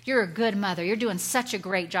 You're a good mother. You're doing such a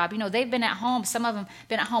great job. They've been at home. Some of them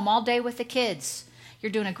been at home all day with the kids.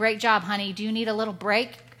 You're doing a great job, honey. Do you need a little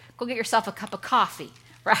break? Go get yourself a cup of coffee,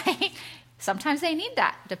 right? Sometimes they need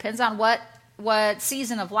that. Depends on what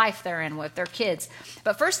season of life they're in with their kids.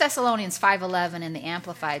 But 1 Thessalonians 5:11 in the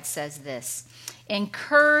Amplified says this,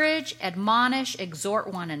 encourage, admonish,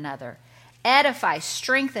 exhort one another edify,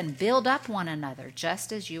 strengthen, build up one another,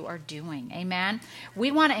 just as you are doing. Amen. We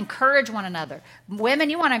want to encourage one another. Women,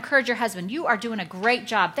 you want to encourage your husband. You are doing a great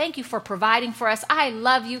job. Thank you for providing for us. I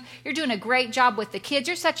love you. You're doing a great job with the kids.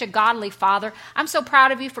 You're such a godly father. I'm so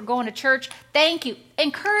proud of you for going to church. Thank you.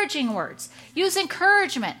 Encouraging words. Use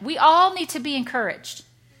encouragement. We all need to be encouraged.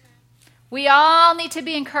 We all need to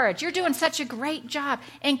be encouraged. You're doing such a great job.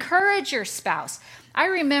 Encourage your spouse. I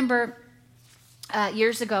remember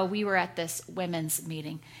years ago, we were at this women's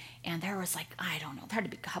meeting, and there was I don't know, there had to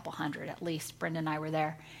be a couple hundred at least. Brenda and I were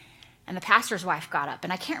there. And the pastor's wife got up,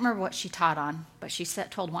 and I can't remember what she taught on, but she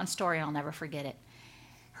told one story, and I'll never forget it.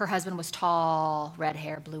 Her husband was tall, red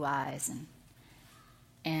hair, blue eyes,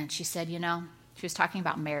 and she said, she was talking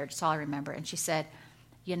about marriage, that's all I remember. And she said,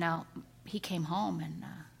 he came home, and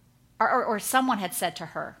or someone had said to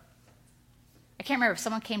her, I can't remember if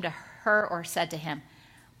someone came to her or said to him,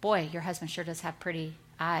 boy, your husband sure does have pretty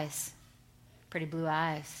eyes, pretty blue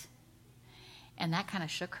eyes. And that kind of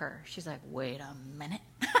shook her. She's like, wait a minute.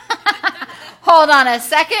 Hold on a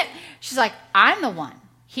second. She's like, I'm the one.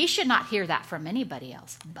 He should not hear that from anybody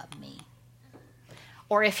else but me.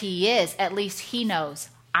 Or if he is, at least he knows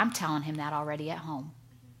I'm telling him that already at home.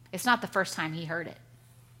 It's not the first time he heard it.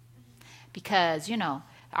 Because,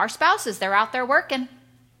 our spouses, they're out there working.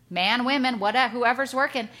 Man, women, whatever, whoever's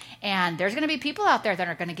working. And there's going to be people out there that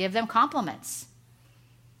are going to give them compliments.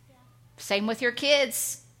 Yeah. Same with your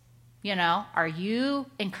kids. Are you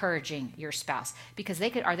encouraging your spouse? Because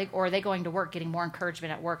are they going to work getting more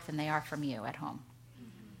encouragement at work than they are from you at home? Mm-hmm.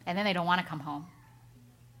 And then they don't want to come home.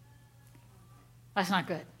 That's not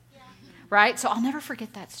good. Yeah. Right? So I'll never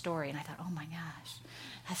forget that story. And I thought, oh my gosh,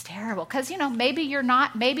 that's terrible. Because, maybe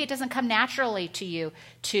maybe it doesn't come naturally to you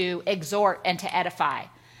to exhort and to edify.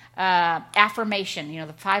 Affirmation,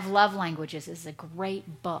 the 5 love languages is a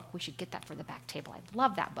great book. We should get that for the back table. I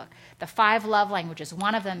love that book. The 5 love languages.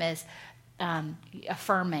 One of them is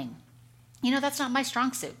affirming. That's not my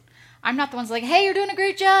strong suit. I'm not the one's like, hey, you're doing a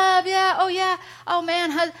great job. Yeah. Oh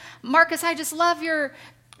man, Marcus, I just love your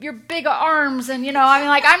big arms. And,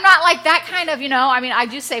 I'm not like that kind of, I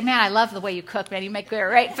do say, man, I love the way you cook, man. You make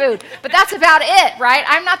great food. But that's about it, right?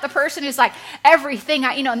 I'm not the person who's like everything,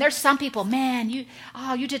 and there's some people, man, you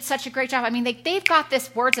did such a great job. They've got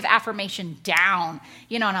this words of affirmation down,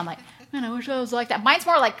 and I'm like, man, I wish I was like that. Mine's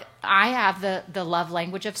more like I have the love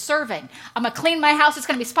language of serving. I'm going to clean my house. It's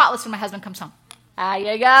going to be spotless when my husband comes home. There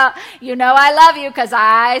you go. I love you because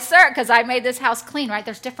I made this house clean, right?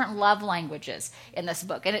 There's different love languages in this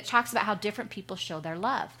book, and it talks about how different people show their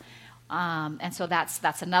love. And so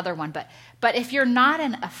that's another one. But if you're not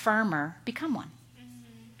an affirmer, become one.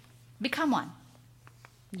 Mm-hmm. Become one.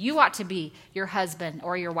 You ought to be your husband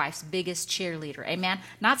or your wife's biggest cheerleader. Amen?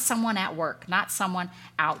 Not someone at work, not someone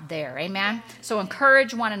out there. Amen? So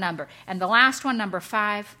encourage one another. And the last one, number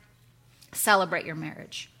 5, celebrate your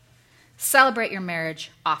marriage. Celebrate your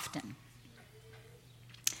marriage often.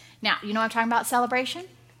 Now, you know what I'm talking about, celebration?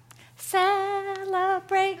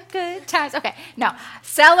 Celebrate good times. Okay, no,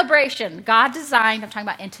 celebration. God designed, I'm talking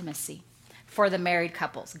about intimacy for the married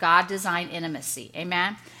couples. God designed intimacy.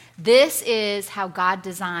 Amen? This is how God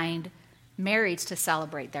designed marrieds to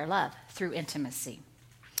celebrate their love, through intimacy.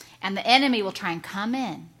 And the enemy will try and come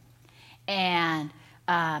in and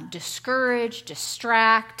discourage,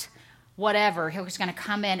 distract, whatever. He's going to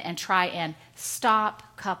come in and try and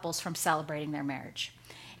stop couples from celebrating their marriage.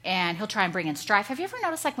 And he'll try and bring in strife. Have you ever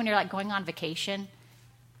noticed, when you're going on vacation,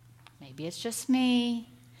 maybe it's just me,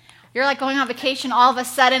 you're going on vacation, all of a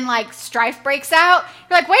sudden strife breaks out.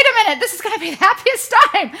 You're like, wait a minute, this is going to be the happiest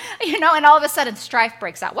time, and all of a sudden strife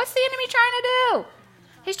breaks out. What's the enemy trying to do?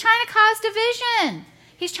 He's trying to cause division.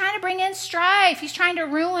 He's trying to bring in strife. He's trying to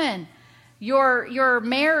ruin your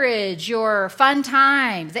marriage, your fun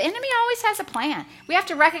times. The enemy always has a plan. We have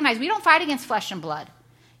to recognize we don't fight against flesh and blood.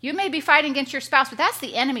 You may be fighting against your spouse, but that's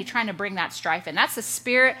the enemy trying to bring that strife in. That's the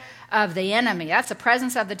spirit of the enemy. That's the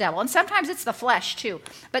presence of the devil. And sometimes it's the flesh too.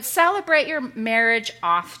 But celebrate your marriage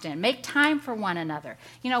often. Make time for one another.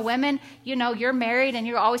 Women, you're married and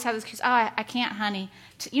you always have this excuse, I can't, honey.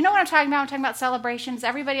 You know what I'm talking about? I'm talking about celebrations.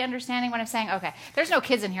 Everybody understanding what I'm saying? Okay. There's no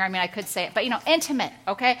kids in here. I could say it. But, intimate,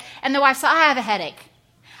 okay? And the wife said, I have a headache.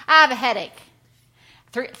 I have a headache.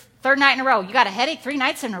 Third night in a row. You got a headache 3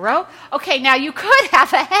 nights in a row? Okay, now you could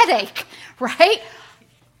have a headache, right?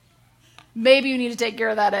 Maybe you need to take care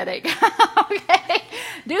of that headache. Okay?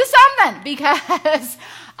 Do something because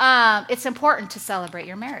it's important to celebrate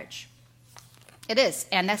your marriage. It is,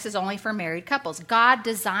 and this is only for married couples. God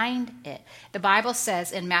designed it. The Bible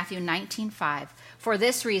says in Matthew 19:5, for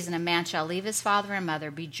this reason a man shall leave his father and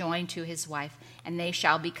mother, be joined to his wife, and they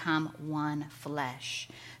shall become one flesh.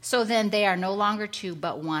 So then they are no longer two,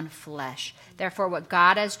 but one flesh. Therefore, what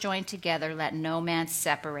God has joined together, let no man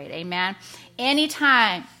separate. Amen.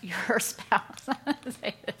 Anytime your spouse,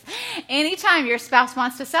 anytime your spouse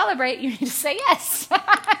wants to celebrate, you need to say yes.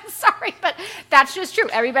 I'm sorry, but that's just true.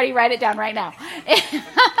 Everybody write it down right now.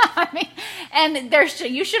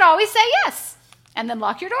 You should always say yes, and then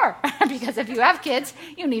lock your door. Because if you have kids,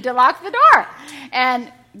 you need to lock the door.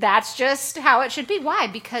 And that's just how it should be. Why?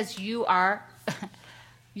 Because you're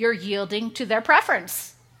yielding to their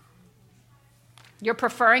preference. You're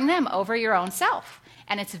preferring them over your own self.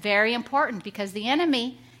 And it's very important because the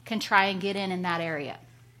enemy can try and get in that area.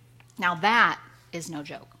 Now that is no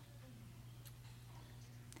joke.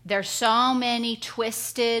 There's so many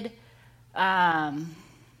twisted, there's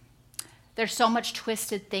so much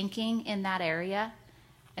twisted thinking in that area,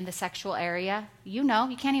 in the sexual area. You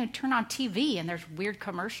can't even turn on TV and there's weird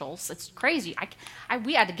commercials. It's crazy.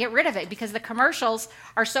 We had to get rid of it because the commercials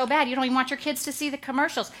are so bad. You don't even want your kids to see the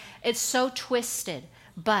commercials. It's so twisted.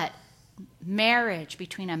 But marriage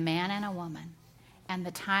between a man and a woman and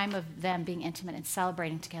the time of them being intimate and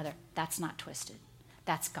celebrating together, that's not twisted.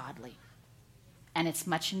 That's godly. And it's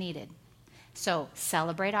much needed. So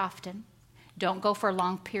celebrate often. Don't go for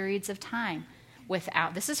long periods of time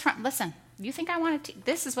without, listen, you think I wanted to,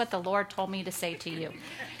 this is what the Lord told me to say to you.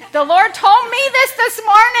 The Lord told me this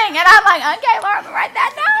morning, and I'm like, okay, Lord, I'm going to write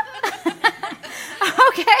that down.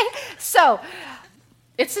 Okay, so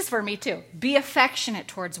it's just for me too. Be affectionate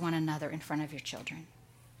towards one another in front of your children.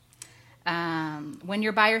 When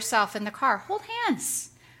you're by yourself in the car, hold hands,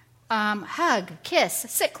 hug, kiss,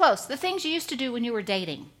 sit close. The things you used to do when you were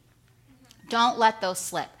dating. Don't let those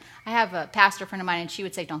slip. I have a pastor friend of mine, and she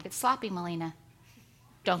would say, don't get sloppy, Melina.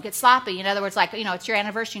 Don't get sloppy. In other words, like, it's your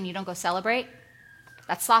anniversary and you don't go celebrate.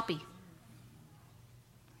 That's sloppy.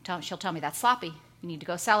 She'll tell me, that's sloppy. You need to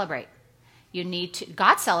go celebrate.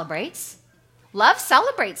 God celebrates. Love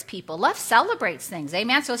celebrates people. Love celebrates things.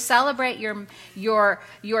 Amen? So celebrate your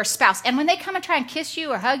spouse. And when they come and try and kiss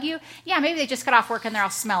you or hug you, yeah, maybe they just got off work and they're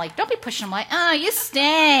all smelly. Don't be pushing them away. Oh, you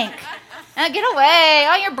stink. Get away.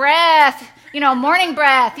 Oh, your breath. Morning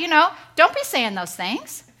breath. Don't be saying those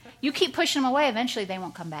things. You keep pushing them away, eventually they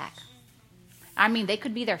won't come back. They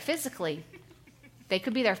could be there physically.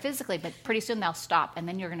 But pretty soon they'll stop, and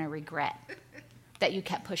then you're going to regret that you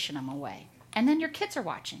kept pushing them away. And then your kids are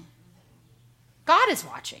watching. God is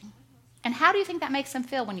watching. And how do you think that makes them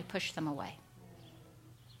feel when you push them away?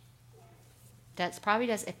 It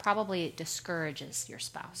probably discourages your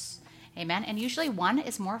spouse. Amen. And usually one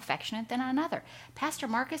is more affectionate than another. Pastor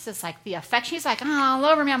Marcus is like the affection. He's like, all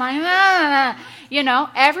over me. I'm like,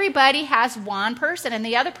 everybody has one person, and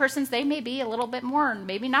the other persons, they may be a little bit more,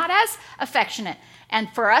 maybe not as affectionate. And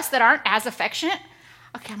for us that aren't as affectionate,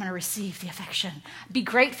 okay, I'm going to receive the affection. Be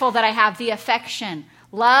grateful that I have the affection.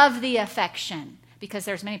 Love the affection, because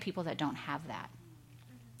there's many people that don't have that.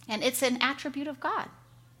 And it's an attribute of God.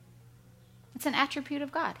 It's an attribute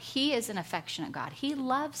of God. He is an affectionate God. He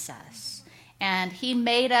loves us. And he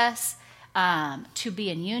made us to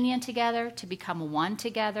be in union together, to become one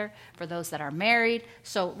together for those that are married.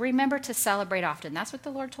 So remember to celebrate often. That's what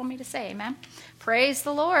the Lord told me to say. Amen. Praise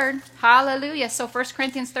the Lord. Hallelujah. So 1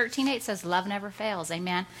 Corinthians 13:8 says, love never fails.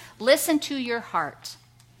 Amen. Listen to your heart.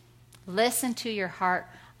 Listen to your heart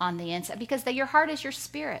on the inside, because your heart is your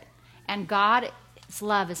spirit. And God's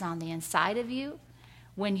love is on the inside of you.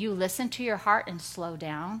 When you listen to your heart and slow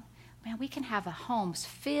down, man, we can have homes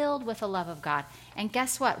filled with the love of God. And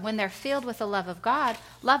guess what? When they're filled with the love of God,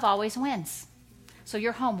 love always wins. So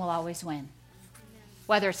your home will always win.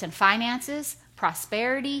 Whether it's in finances,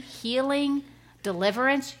 prosperity, healing,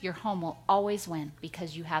 deliverance, your home will always win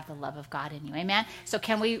because you have the love of God in you. Amen? So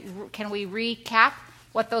can we recap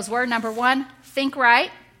what those were? Number 1, think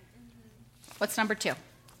right. What's number 2?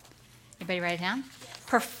 Anybody write it down?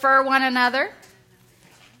 Prefer one another.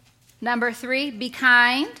 Number 3, be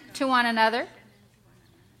kind to one another.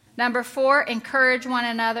 Number 4, encourage one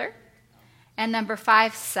another. And number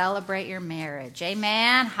 5, celebrate your marriage.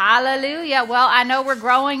 Amen. Hallelujah. Well, I know we're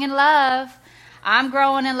growing in love. I'm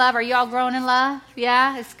growing in love. Are you all growing in love?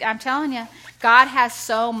 Yeah, I'm telling you. God has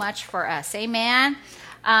so much for us. Amen.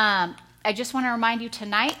 I just want to remind you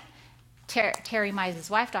tonight, Terry Mize's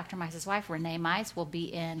wife, Dr. Mize's wife, Renee Mize, will be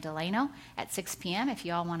in Delano at 6 p.m. if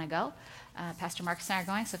you all want to go. Pastor Marcus and I are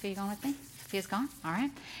going. Sophia, you going with me? Sophia's gone. All right.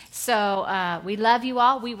 So we love you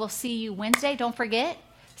all. We will see you Wednesday. Don't forget.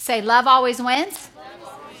 Say, love always wins.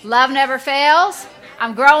 Love never fails.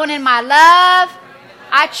 I'm growing in my love.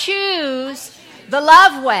 I choose the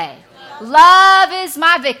love way. Love is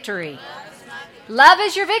my victory. Love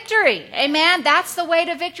is your victory. Amen. That's the way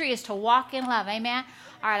to victory, is to walk in love. Amen.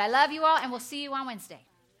 All right. I love you all, and we'll see you on Wednesday.